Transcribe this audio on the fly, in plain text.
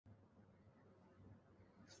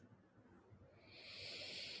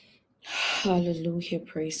Hallelujah.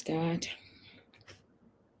 Praise God.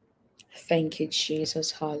 Thank you,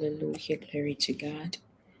 Jesus. Hallelujah. Glory to God.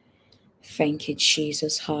 Thank you,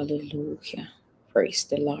 Jesus. Hallelujah. Praise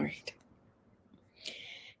the Lord.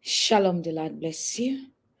 Shalom. The Lord bless you.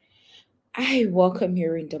 I welcome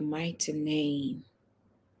you in the mighty name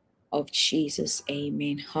of Jesus.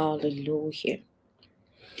 Amen. Hallelujah.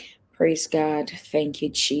 Praise God. Thank you,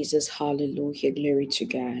 Jesus. Hallelujah. Glory to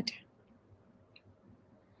God.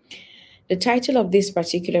 The title of this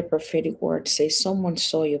particular prophetic word says, Someone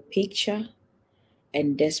saw your picture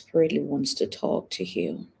and desperately wants to talk to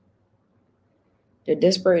you. They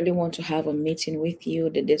desperately want to have a meeting with you.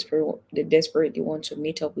 They desperately want to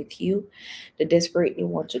meet up with you. They desperately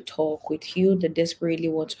want to talk with you. They desperately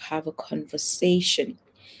want to have a conversation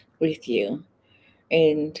with you.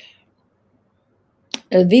 And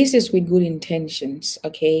this is with good intentions,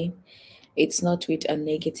 okay? It's not with a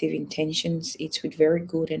negative intentions. It's with very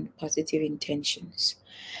good and positive intentions.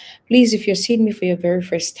 Please, if you're seeing me for your very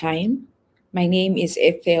first time, my name is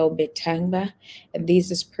Ethel Betangba, and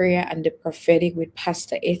this is Prayer and the Prophetic with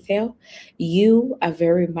Pastor Ethel. You are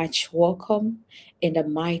very much welcome in the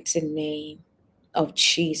mighty name of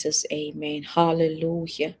Jesus. Amen.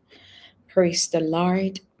 Hallelujah. Praise the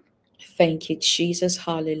Lord. Thank you, Jesus.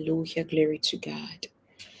 Hallelujah. Glory to God.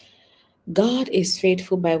 God is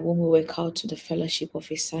faithful by whom we were called to the fellowship of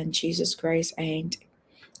His Son, Jesus Christ, and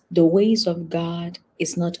the ways of God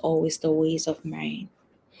is not always the ways of mine.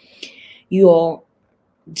 Your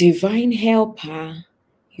divine helper,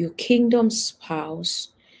 your kingdom spouse,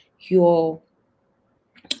 your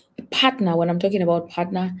partner. When I'm talking about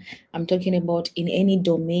partner, I'm talking about in any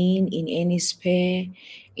domain, in any sphere,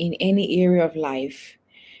 in any area of life.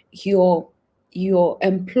 Your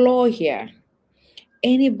employer,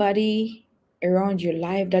 anybody around your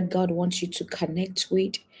life that God wants you to connect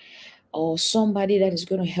with, or somebody that is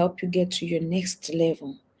going to help you get to your next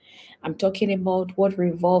level. I'm talking about what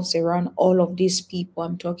revolves around all of these people.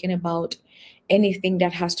 I'm talking about anything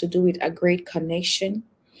that has to do with a great connection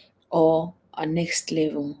or a next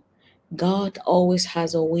level. God always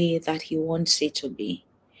has a way that He wants it to be.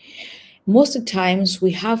 Most of the times,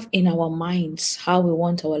 we have in our minds how we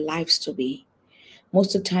want our lives to be.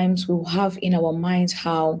 Most of the times, we have in our minds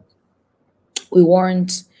how we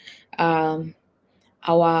want um,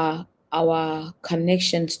 our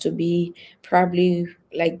connections to be, probably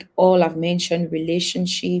like all I've mentioned: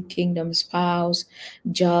 relationship, kingdom spouse,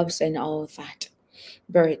 jobs, and all that.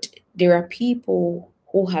 But there are people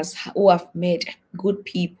who have met good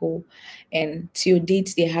people, and till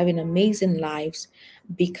date they're having amazing lives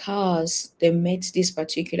because they met these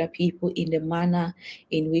particular people in the manner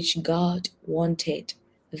in which God wanted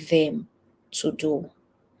them to do.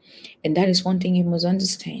 And that is one thing you must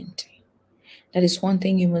understand. That is one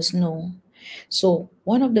thing you must know. So,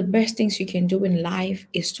 one of the best things you can do in life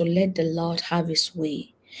is to let the Lord have His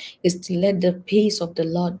way, is to let the pace of the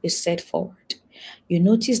Lord be set forward. You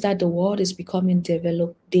notice that the world is becoming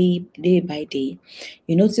developed day by day.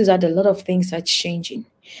 You notice that a lot of things are changing.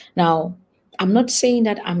 Now, I'm not saying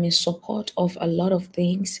that I'm in support of a lot of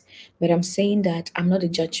things, but I'm saying that I'm not a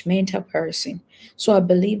judgmental person. So I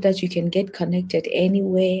believe that you can get connected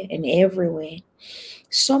anywhere and everywhere.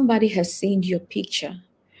 Somebody has seen your picture.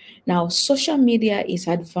 Now, social media is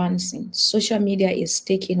advancing, social media is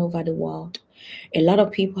taking over the world. A lot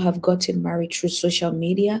of people have gotten married through social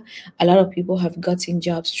media. A lot of people have gotten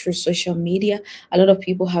jobs through social media. A lot of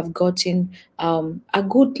people have gotten a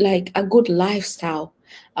good lifestyle,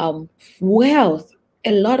 wealth.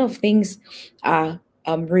 A lot of things are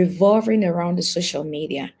revolving around the social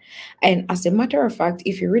media. And as a matter of fact,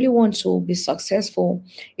 if you really want to be successful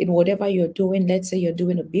in whatever you're doing, let's say you're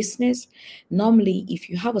doing a business, normally if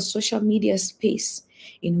you have a social media space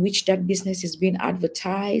in which that business is being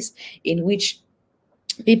advertised, in which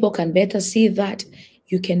people can better see that,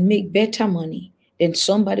 you can make better money than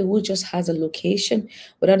somebody who just has a location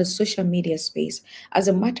without a social media space. As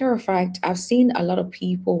a matter of fact, I've seen a lot of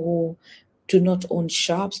people who do not own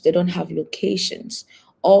shops, they don't have locations.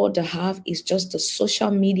 All they have is just a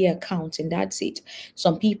social media account, and that's it.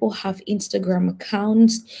 Some people have Instagram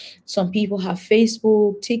accounts, some people have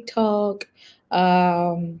Facebook, TikTok,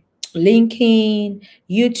 um, LinkedIn,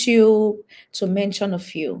 YouTube, to mention a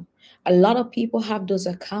few. A lot of people have those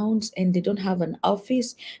accounts and they don't have an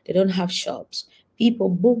office, they don't have shops. People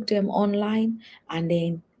book them online and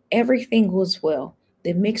then everything goes well.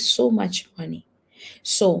 They make so much money.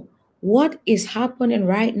 So, what is happening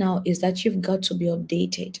right now is that you've got to be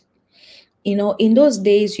updated. In those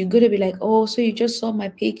days, you're going to be like, oh, so you just saw my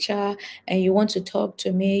picture and you want to talk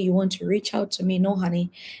to me, you want to reach out to me. No, honey.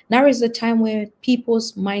 Now is the time where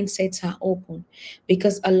people's mindsets are open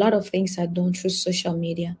because a lot of things are done through social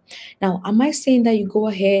media. Now, am I saying that you go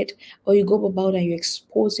ahead or you go about and you're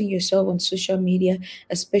exposing yourself on social media,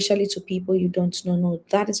 especially to people you don't know? No,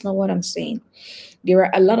 that is not what I'm saying. There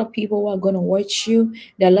are a lot of people who are going to watch you.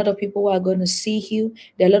 There are a lot of people who are going to see you.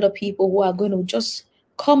 There are a lot of people who are going to just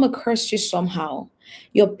come across you somehow.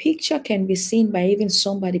 Your picture can be seen by even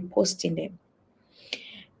somebody posting them.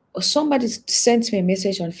 Or somebody sent me a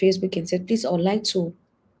message on Facebook and said, please, I would like to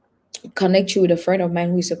connect you with a friend of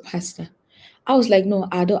mine who is a pastor. I was like, no,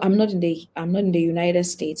 I don't. I'm not in the United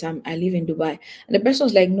States. I live in Dubai. And the person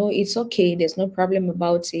was like, no, it's okay. There's no problem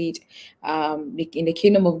about it. In the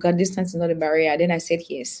kingdom of God, distance is not a barrier. Then I said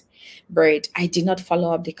yes, but I did not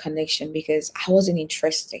follow up the connection because I wasn't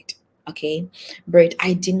interested. Okay, but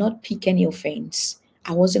I did not pick any offense.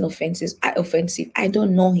 I wasn't offensive. I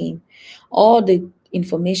don't know him. All the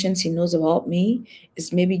information he knows about me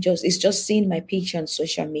is maybe just seeing my picture on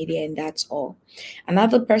social media, and that's all.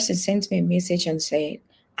 Another person sent me a message and said,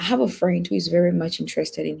 I have a friend who is very much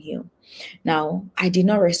interested in you. Now, I did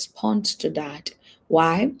not respond to that.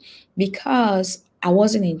 Why? Because I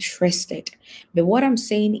wasn't interested. But what I'm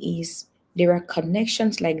saying is, there are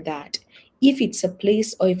connections like that. If it's a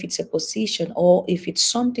place or if it's a position or if it's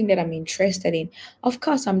something that I'm interested in, of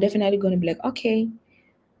course, I'm definitely going to be like, okay,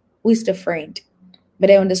 who is the friend? But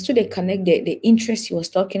I understood the interest he was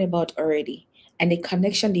talking about already and the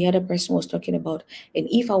connection the other person was talking about. And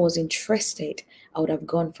if I was interested, I would have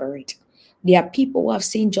gone for it. There are people who have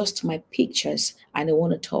seen just my pictures and they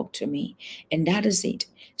want to talk to me. And that is it.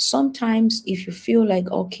 Sometimes, if you feel like,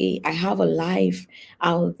 okay, I have a life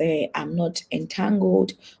out there, I'm not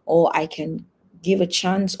entangled, or I can give a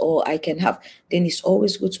chance, or I can have, then it's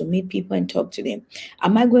always good to meet people and talk to them.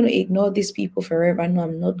 Am I going to ignore these people forever? No,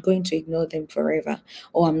 I'm not going to ignore them forever,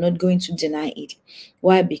 or I'm not going to deny it.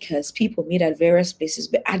 Why? Because people meet at various places,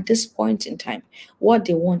 but at this point in time, what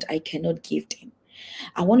they want, I cannot give them.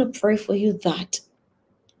 I want to pray for you that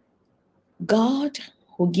God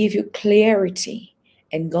will give you clarity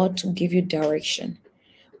and God will give you direction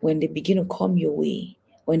when they begin to come your way,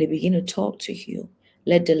 when they begin to talk to you.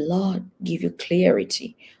 Let the Lord give you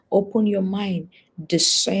clarity. Open your mind,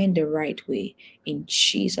 discern the right way. In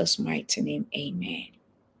Jesus' mighty name, amen.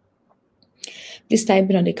 Please type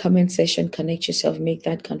it on the comment section, connect yourself, make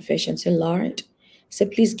that confession. Say, Lord, say,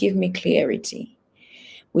 please give me clarity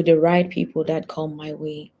with the right people that come my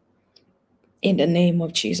way. In the name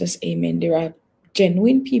of Jesus, amen. There are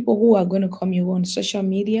genuine people who are going to come you on social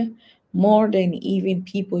media more than even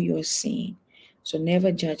people you're seeing. So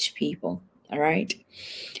never judge people. All right.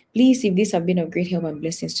 Please, if these have been of great help and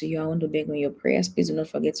blessings to you, I want to beg on your prayers. Please do not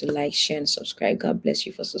forget to like, share, and subscribe. God bless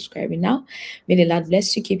you for subscribing now. May the Lord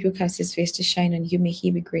bless you, keep you, cast his face to shine on you. May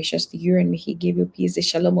he be gracious to you, and may he give you peace. The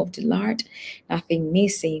shalom of the Lord. Nothing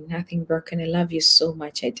missing, nothing broken. I love you so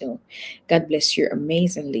much. I do. God bless you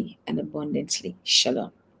amazingly and abundantly.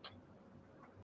 Shalom.